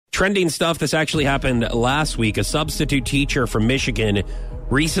trending stuff. This actually happened last week. A substitute teacher from Michigan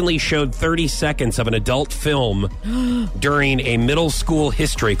recently showed 30 seconds of an adult film during a middle school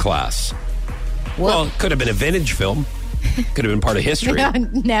history class. Well, it could have been a vintage film. Could have been part of history. No.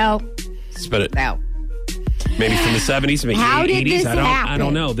 No. Maybe from the 70s, maybe How 80s. did this I don't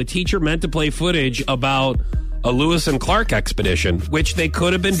happen? know. The teacher meant to play footage about a Lewis and Clark expedition, which they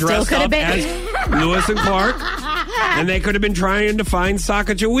could have been dressed up as Lewis and Clark, and they could have been trying to find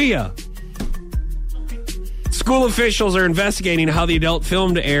Sacagawea. School officials are investigating how the adult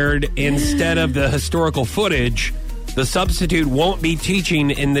film aired instead of the historical footage. The substitute won't be teaching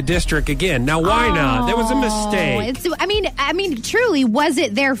in the district again. Now, why not? That was a mistake. I mean, truly, was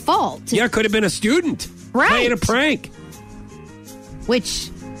it their fault? Yeah, it could have been a student playing a prank. Which,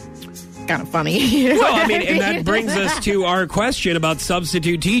 kind of funny. Well, I mean, and that brings us to our question about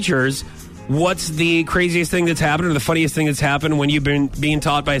substitute teachers. What's the craziest thing that's happened or the funniest thing that's happened when you've been being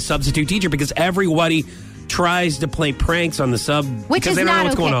taught by a substitute teacher? Because everybody tries to play pranks on the sub because they don't know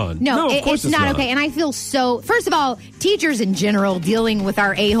what's going on. No, it's not okay. And I feel so... First of all, teachers in general dealing with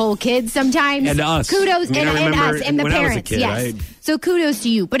our a-hole kids sometimes. And us. Kudos, I mean, and us, and the when parents. I was a kid, yes. So kudos to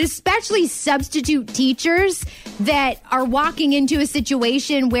you. But especially substitute teachers that are walking into a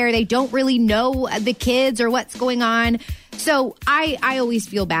situation where they don't really know the kids or what's going on. So I always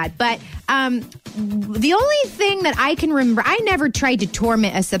feel bad. But the only thing that I can remember, I never tried to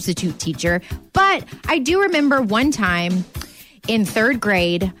torment a substitute teacher, but I do remember one time in third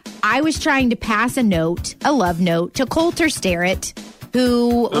grade, I was trying to pass a love note, to Coulter Starrett,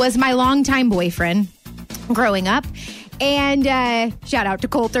 who was my longtime boyfriend growing up. And shout out to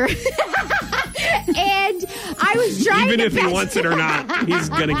Coulter. And I was trying Even to if he wants it or not, he's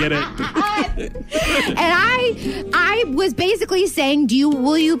going to get it. And I was basically saying,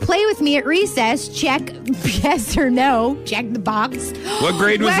 will you play with me at recess? Check yes or no. Check the box. What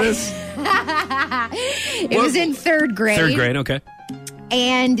grade was this? It was in third grade. Third grade, okay.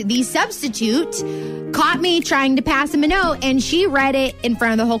 And the substitute caught me trying to pass him a note, and she read it in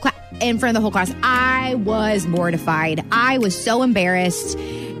front of the whole class. I was mortified. I was so embarrassed.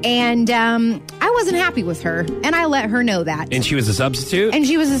 And I wasn't happy with her, and I let her know that. And she was a substitute? And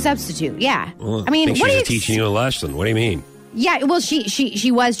she was a substitute, yeah. Well, I mean, think what she are was teaching you a lesson. What do you mean? Yeah, well,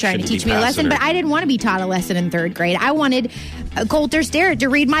 she was trying to teach me a lesson, but I didn't want to be taught a lesson in third grade. I wanted Coulter Starrett to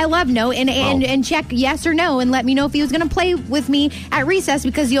read my love note and check yes or no and let me know if he was going to play with me at recess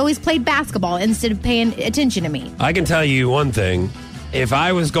because he always played basketball instead of paying attention to me. I can tell you one thing. If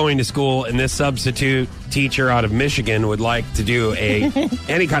I was going to school and this substitute teacher out of Michigan would like to do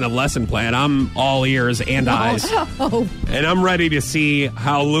any kind of lesson plan, I'm all ears and eyes. Oh. And I'm ready to see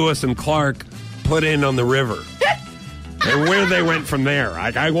how Lewis and Clark put in on the river and where they went from there.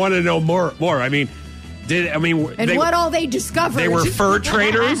 I want to know more. I mean, what all they discovered. They were fur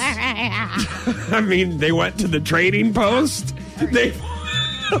traders. I mean, they went to the trading post. Please.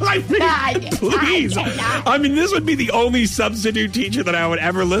 I mean, this would be the only substitute teacher that I would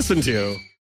ever listen to.